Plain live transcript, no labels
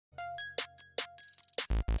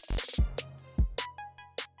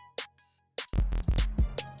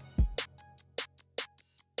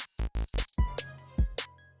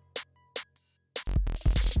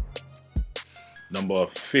Number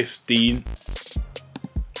 15.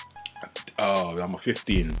 Oh, number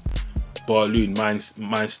 15. Balloon Mind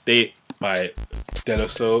State by De La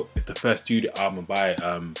Soul. It's the first studio album by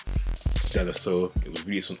De La Soul. It was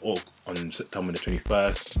released on September the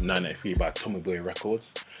 21st, 1993 by Tommy Boy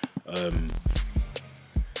Records.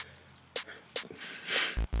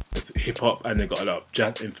 It's hip hop and they got a lot of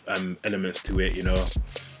jazz elements to it, you know.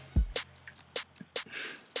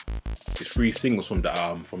 It's 3 singles from the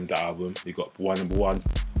album. You got number one,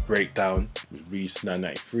 Breakdown, released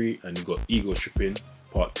 1993, and you got Ego Tripping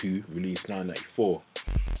Part 2, released 1994.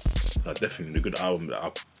 So definitely a good album.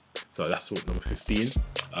 So that's what number 15.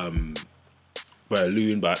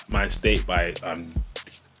 Balloon by Mind State by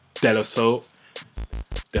De La Soul.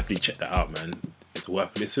 Definitely check that out, man. It's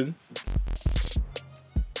worth listening.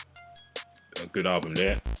 A good album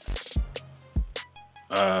there.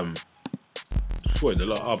 Boy, a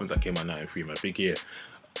lot of albums that came out in 93, man. Big year.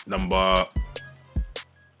 Number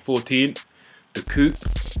 14, The Coup,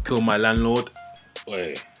 Kill My Landlord.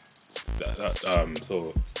 Wait,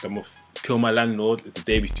 so Kill My Landlord is the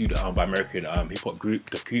debut studio album by American hip hop group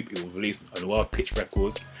The Coup. It was released on Wild Pitch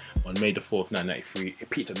Records on May the 4th, 1993. It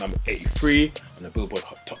peaked at number 83 on the Billboard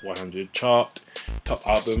Top 100 chart. Top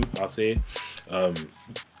album, I'll say.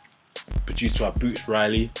 Produced by Boots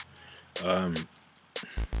Riley.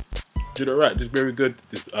 Did alright. This is very good.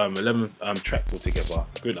 This 11 tracks altogether.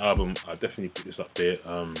 Good album. I definitely put this up there.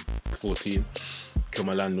 14, Kill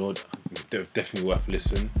My Landlord. Definitely worth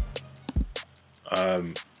listening.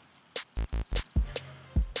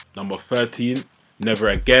 Number 13, Never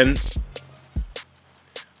Again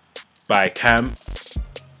by Cam.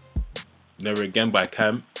 Never Again by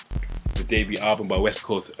Cam. The debut album by West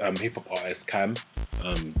Coast hip hop artist Cam.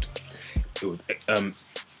 It was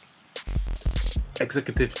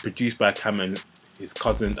executive produced by Cam and his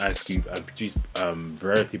cousin Ice Cube, and produced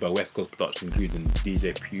variety by West Coast Production, including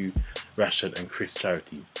DJ Pew, Rashad, and Chris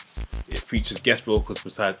Charity. It features guest vocals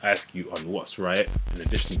beside Ice Cube on What's Right. In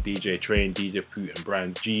addition, DJ Train, DJ Pew, and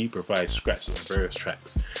Brian G provide scratches on various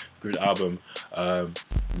tracks. Good album.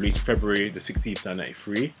 Released February the 16th,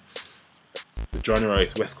 1993. The genre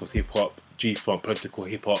is West Coast hip hop, G-funk, political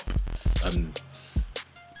hip hop.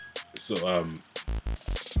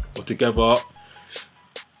 Altogether,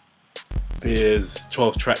 there's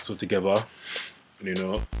 12 tracks altogether, you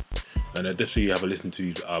know, and I definitely have a listen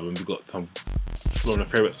to this album. We got some one of my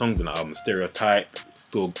favourite songs in the album, Stereotype.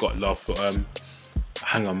 Still Got Love for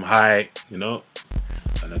Hang 'em High, you know,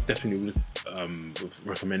 and I definitely would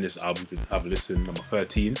recommend this album to have a listen. Number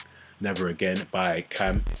 13, Never Again by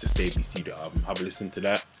Cam. It's a debut studio album. Have a listen to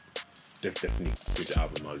that. Definitely good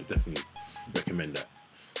album. I would definitely recommend that.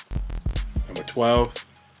 Number 12,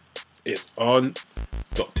 it's on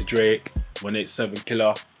Dr. Drake, 187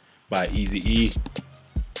 Killer by Eazy-E.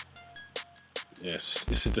 Yes,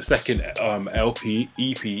 this is the second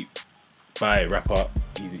EP by rapper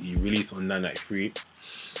Eazy-E, released on 1993.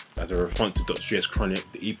 As a response to Dr. Dre's Chronic,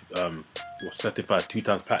 the EP was certified 2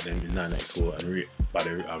 times platinum in 1994 and by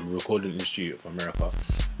the Recording Institute of America.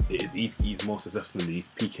 It is Eazy-E's most successful release,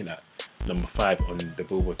 peaking at number 5 on the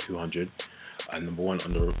Billboard 200 and number 1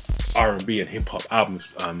 on the R&B and hip hop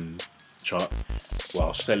albums chart,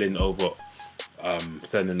 while selling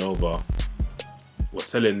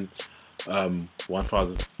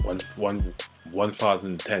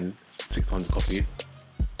 1,010 600 copies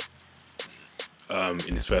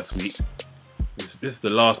in his first week. This is the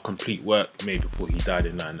last complete work made before he died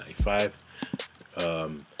in 1995.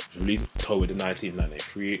 Released October the 19th,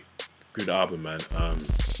 1993. Good album, man.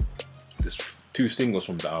 There's 2 singles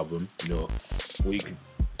from the album, you know. What you could,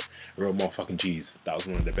 Real Motherfucking G's. That was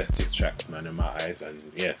one of the best diss tracks, man, in my eyes, and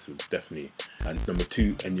yes, definitely. And number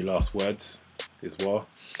 2, Any Last Words, as well.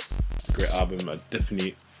 Great album.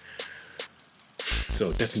 Definitely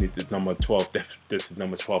the number 12. This is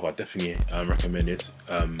number 12. I definitely recommend this.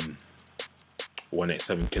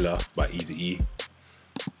 187 Killer by Eazy-E.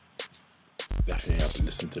 Definitely have to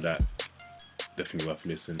listen to that. Definitely worth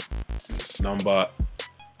listening. Number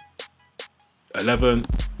 11,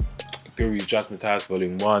 Guru's Jazzmatazz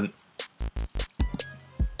Volume 1.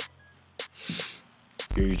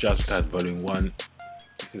 Guru Jazzmatazz Volume 1.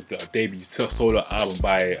 This is the debut solo album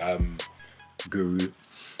by Guru.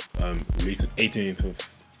 Released on the 18th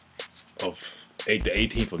of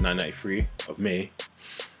 1993 of May.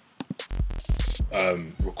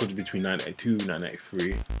 Recorded between 1992 and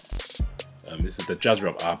 1993. This is the jazz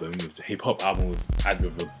rap album. It's a hip hop album with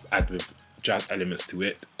jazz elements to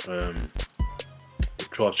it.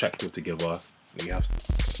 12 tracks altogether. You have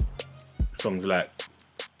songs like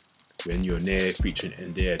When You're Near featuring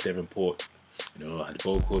India Devonport, You know, had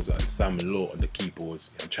vocals and Sam Law on the keyboards,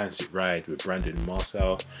 and Transit Ride with Brandon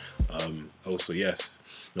Marcel. Also, yes,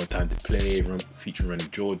 No Time to Play featuring Ronnie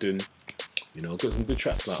Jordan. You know, got some good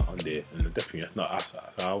tracks on there, and definitely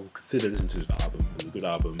I would consider listening to this album. It was a good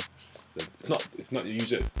album. It's not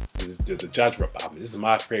usually the jazz rap album. This is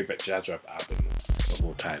my favorite jazz rap album of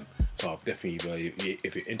all time. So I'll definitely,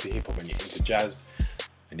 if you're into hip hop and you're into jazz,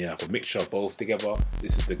 and then have a mixture of both together,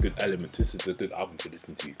 this is the good element. This is a good album to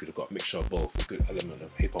listen to. You've got a mixture of both, a good element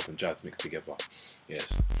of hip hop and jazz mixed together.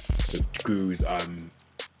 Yes, with Guru's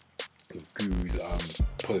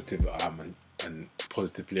positive and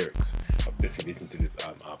positive lyrics. I've definitely listened to this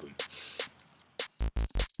album.